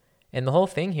inflation. And the whole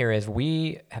thing here is,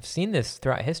 we have seen this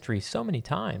throughout history so many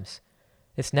times.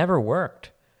 It's never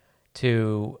worked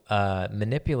to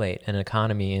manipulate an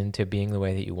economy into being the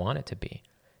way that you want it to be.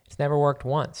 It's never worked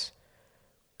once.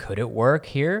 Could it work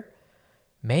here?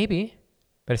 Maybe,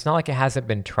 but it's not like it hasn't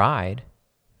been tried.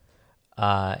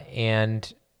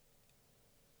 And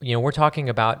we're talking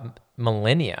about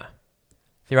millennia.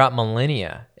 Throughout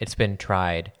millennia, it's been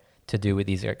tried to do what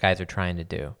these guys are trying to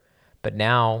do. But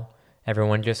now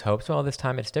everyone just hopes, well, this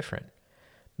time it's different.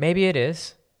 Maybe it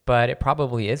is, but it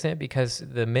probably isn't, because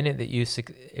the minute that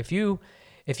if you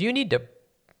need to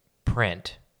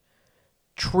print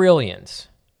trillions,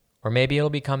 or maybe it'll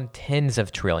become tens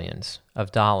of trillions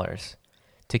of dollars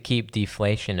to keep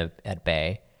deflation at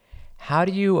bay, how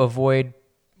do you avoid,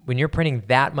 when you're printing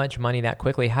that much money that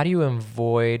quickly, how do you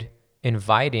avoid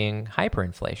inviting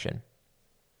hyperinflation?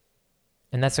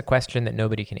 And that's a question that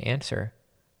nobody can answer.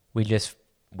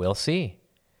 We'll see.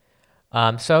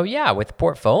 So yeah, with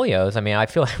portfolios, I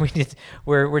feel like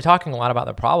we're talking a lot about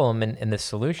the problem, and the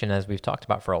solution, as we've talked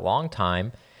about for a long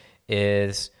time,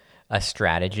 is a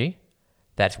strategy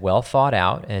that's well thought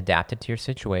out and adapted to your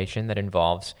situation, that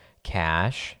involves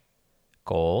cash,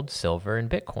 gold, silver, and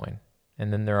Bitcoin.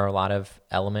 And then there are a lot of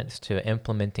elements to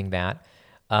implementing that.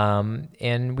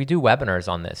 And we do webinars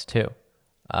on this too,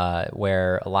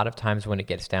 where a lot of times when it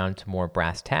gets down to more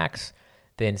brass tacks,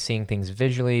 then seeing things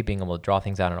visually, being able to draw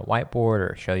things out on a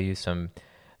whiteboard or show you some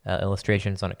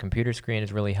illustrations on a computer screen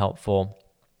is really helpful.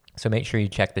 So make sure you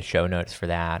check the show notes for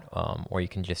that, or you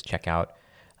can just check out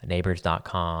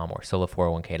neighbors.com or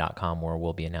solo401k.com, where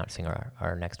we'll be announcing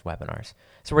our next webinars.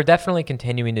 So we're definitely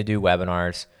continuing to do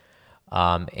webinars.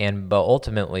 But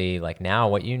ultimately, like now,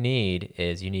 what you need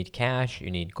is, you need cash, you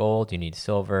need gold, you need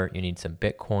silver, you need some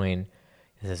Bitcoin,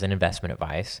 This is an investment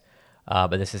advice,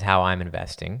 but this is how I'm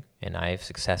investing. And I've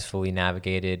successfully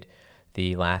navigated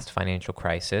the last financial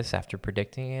crisis after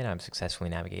predicting it. I'm successfully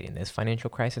navigating this financial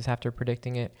crisis after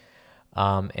predicting it.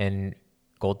 And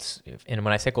when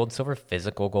I say gold and silver,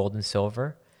 physical gold and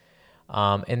silver.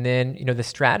 And then, the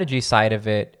strategy side of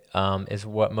it is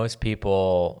what most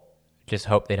people just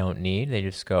hope they don't need. They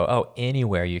just go, oh,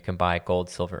 anywhere you can buy gold,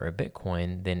 silver, or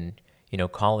Bitcoin, then,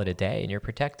 call it a day and you're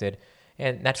protected.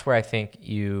 And that's where I think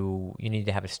you need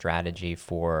to have a strategy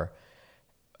for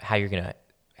how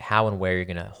and where you're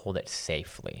going to hold it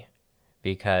safely.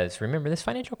 Because remember, this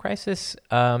financial crisis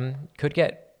could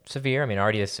get severe. I mean, it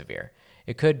already is severe.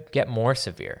 It could get more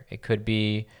severe. It could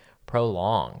be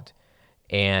prolonged.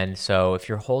 And so if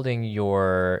you're holding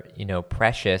your,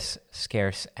 precious,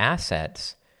 scarce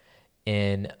assets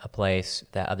in a place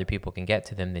that other people can get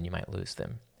to them, then you might lose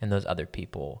them. And those other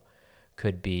people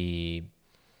could be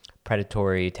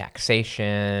predatory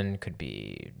taxation, could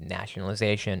be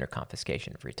nationalization or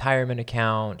confiscation of retirement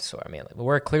accounts. Or,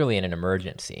 we're clearly in an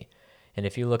emergency. And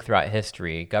if you look throughout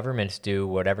history, governments do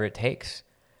whatever it takes,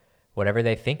 whatever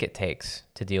they think it takes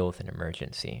to deal with an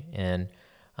emergency. And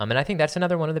I think that's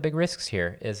another one of the big risks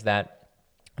here is that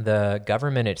the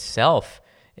government itself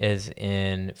is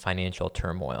in financial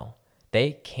turmoil.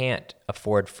 They can't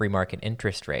afford free market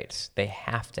interest rates. They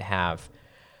have to have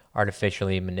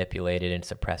artificially manipulated and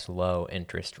suppressed low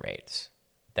interest rates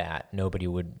that nobody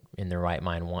would in their right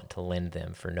mind want to lend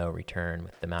them for no return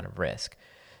with the amount of risk.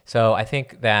 So I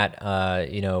think that,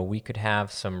 we could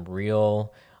have some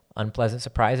real unpleasant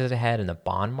surprises ahead in the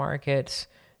bond markets,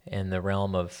 in the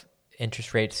realm of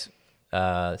interest rates,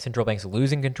 central banks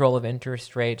losing control of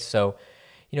interest rates. So,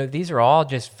 these are all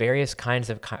just various kinds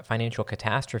of financial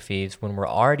catastrophes when we're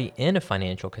already in a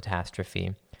financial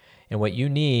catastrophe. And what you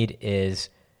need is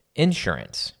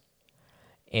insurance.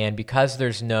 And because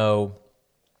there's no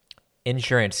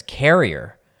insurance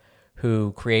carrier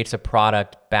who creates a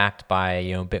product backed by,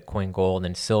 Bitcoin, gold,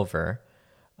 and silver,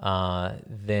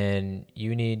 then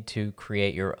you need to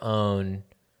create your own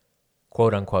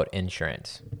quote unquote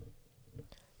insurance.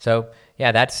 So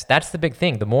yeah, that's the big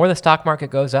thing. The more the stock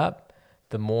market goes up,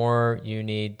 the more you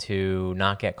need to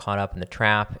not get caught up in the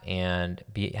trap and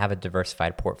have a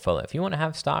diversified portfolio. If you want to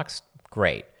have stocks,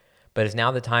 great. But is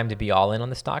now the time to be all in on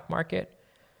the stock market?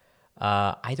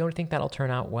 I don't think that'll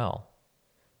turn out well.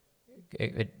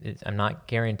 I'm not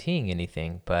guaranteeing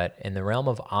anything, but in the realm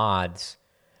of odds,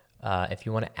 if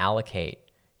you want to allocate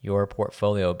your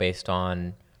portfolio based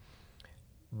on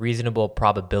reasonable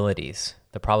probabilities,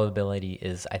 the probability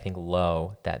is, I think,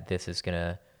 low that this is going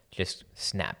to just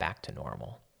snap back to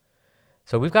normal.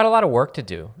 So we've got a lot of work to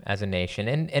do as a nation.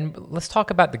 And let's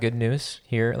talk about the good news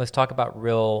here. Let's talk about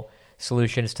real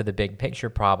solutions to the big picture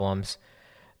problems.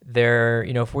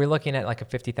 If we're looking at like a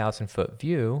 50,000 foot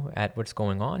view at what's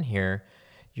going on here,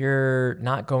 you're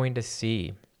not going to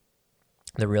see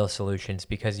the real solutions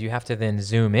because you have to then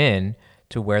zoom in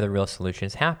to where the real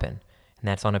solutions happen. And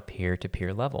that's on a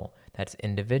peer-to-peer level. That's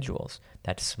individuals.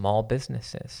 That's small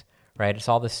businesses, right? It's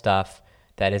all the stuff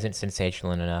that isn't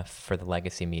sensational enough for the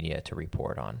legacy media to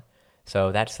report on.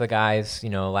 So that's the guys,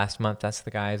 last month, that's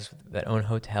the guys that own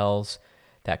hotels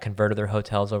that converted their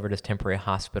hotels over to temporary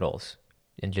hospitals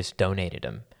and just donated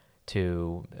them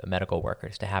to medical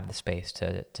workers to have the space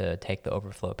to take the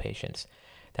overflow patients.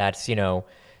 That's,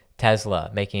 Tesla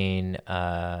making,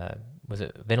 was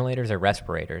it ventilators or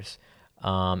respirators,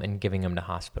 and giving them to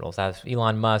hospitals. That's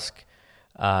Elon Musk.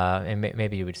 And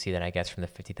maybe you would see that, I guess, from the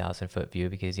 50,000 foot view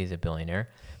because he's a billionaire.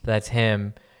 But that's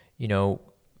him,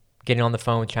 getting on the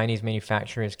phone with Chinese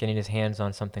manufacturers, getting his hands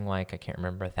on something like, I can't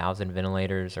remember, 1,000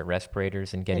 ventilators or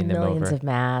respirators and getting them over. Millions of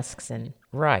masks.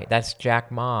 Right. That's Jack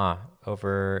Ma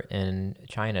over in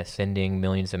China sending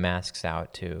millions of masks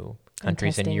out to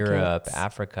countries in Europe, kits.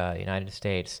 Africa, United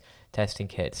States, testing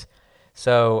kits.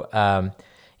 So,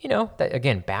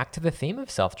 again, back to the theme of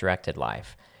self-directed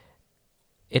life.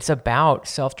 It's about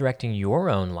self-directing your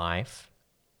own life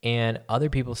and other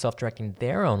people self-directing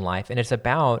their own life. And it's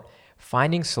about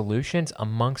finding solutions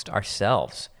amongst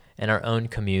ourselves and our own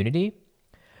community.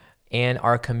 And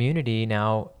our community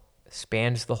now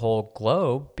spans the whole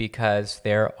globe because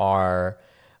there are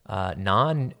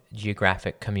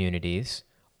non-geographic communities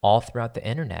all throughout the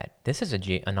internet. This is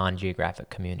a non-geographic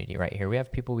community right here. We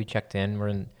have people we checked in.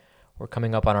 We're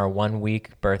coming up on our 1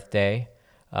 week birthday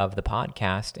of the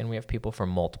podcast, and we have people from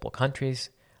multiple countries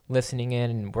listening in,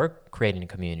 and we're creating a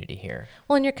community here.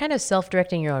 Well, and you're kind of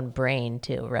self-directing your own brain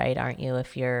too, right? Aren't you?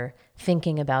 If you're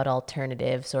thinking about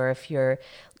alternatives or if you're,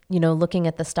 looking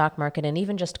at the stock market and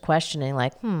even just questioning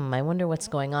like, I wonder what's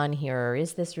going on here, or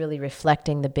is this really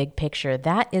reflecting the big picture?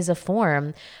 That is a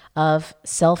form of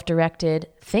self-directed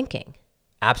thinking.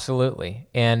 Absolutely.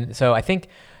 And so I think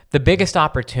the biggest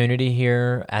opportunity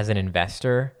here as an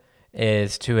investor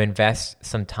is to invest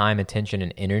some time, attention,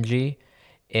 and energy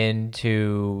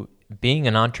into being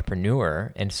an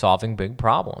entrepreneur and solving big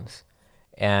problems.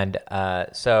 And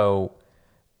so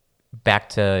back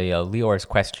to Lior's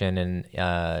question in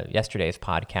yesterday's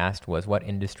podcast was, what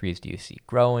industries do you see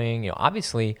growing?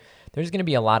 Obviously, there's going to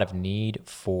be a lot of need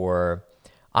for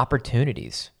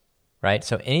opportunities, right?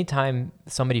 So anytime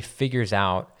somebody figures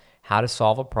out how to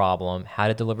solve a problem, how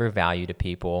to deliver value to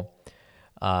people,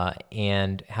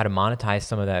 and how to monetize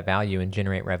some of that value and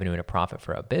generate revenue and a profit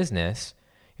for a business,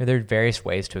 there are various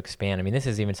ways to expand. I mean, this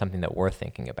is even something that we're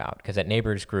thinking about, because at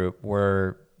Neighbors Group,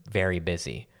 we're very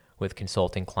busy with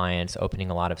consulting clients, opening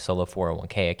a lot of solo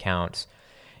 401k accounts.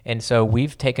 And so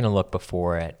we've taken a look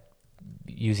before at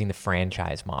using the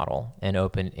franchise model and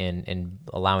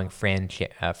allowing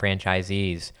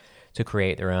franchisees to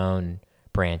create their own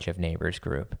branch of Neighbors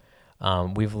Group.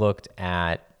 We've looked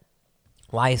at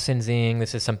licensing.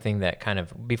 This is something that kind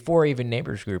of, before even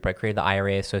Neighbors Group, I created the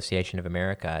IRA Association of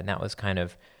America, and that was kind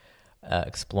of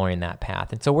exploring that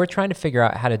path. And so we're trying to figure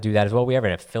out how to do that as well. We have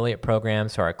an affiliate program,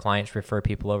 so our clients refer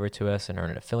people over to us and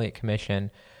earn an affiliate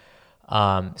commission.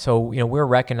 So we're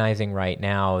recognizing right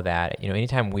now that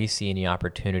anytime we see any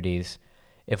opportunities,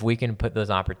 if we can put those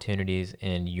opportunities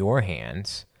in your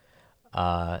hands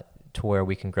to where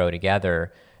we can grow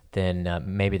together, then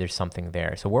maybe there's something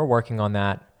there. So we're working on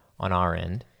that on our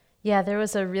end. Yeah, there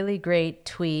was a really great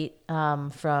tweet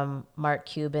from Mark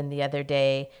Cuban the other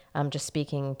day, just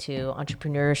speaking to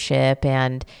entrepreneurship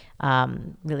and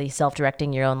really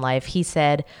self-directing your own life. He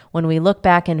said, when we look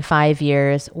back in 5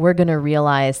 years, we're going to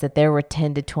realize that there were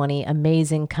 10 to 20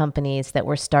 amazing companies that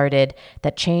were started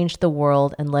that changed the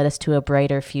world and led us to a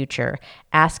brighter future.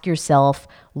 Ask yourself,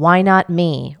 why not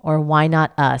me, or why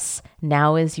not us?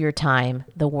 Now is your time.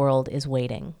 The world is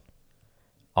waiting.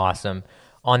 Awesome.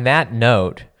 On that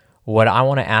note, what I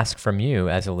want to ask from you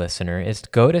as a listener is to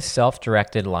go to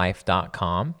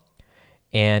selfdirectedlife.com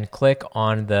and click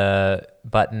on the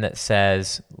button that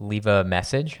says leave a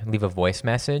voice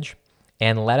message,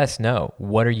 and let us know,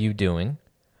 what are you doing?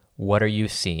 What are you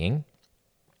seeing?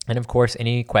 And of course,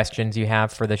 any questions you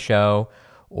have for the show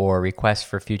or requests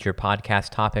for future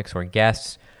podcast topics or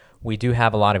guests. We do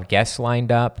have a lot of guests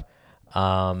lined up.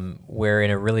 We're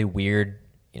in a really weird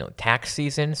tax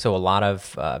season, so a lot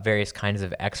of various kinds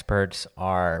of experts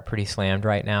are pretty slammed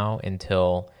right now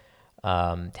until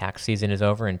tax season is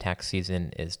over and tax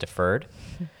season is deferred.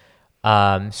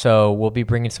 So we'll be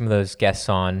bringing some of those guests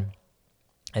on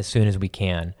as soon as we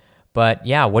can. But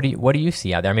yeah, what do you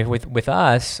see out there? I mean, with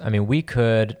us, I mean, we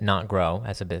could not grow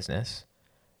as a business,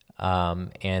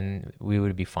 and we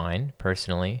would be fine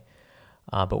personally.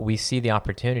 But we see the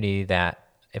opportunity that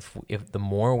if the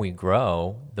more we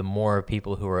grow, the more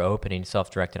people who are opening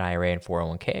self-directed IRA and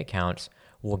 401k accounts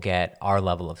will get our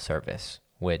level of service,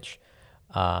 which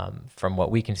from what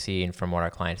we can see and from what our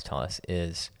clients tell us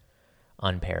is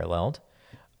unparalleled.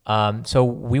 So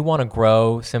we want to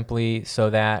grow simply so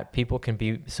that people can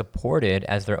be supported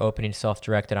as they're opening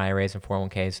self-directed IRAs and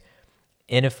 401ks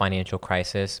in a financial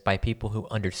crisis by people who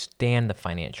understand the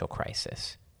financial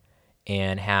crisis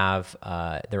and have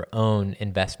their own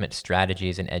investment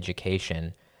strategies and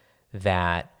education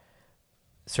that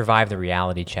survive the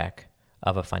reality check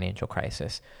of a financial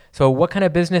crisis. So what kind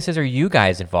of businesses are you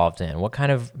guys involved in? What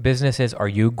kind of businesses are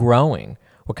you growing?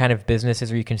 What kind of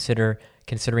businesses are you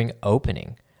considering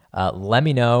opening? Let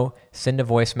me know. Send a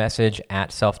voice message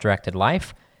at Self-Directed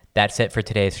Life. That's it for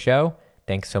today's show.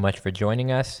 Thanks so much for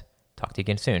joining us. Talk to you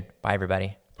again soon. Bye,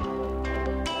 everybody.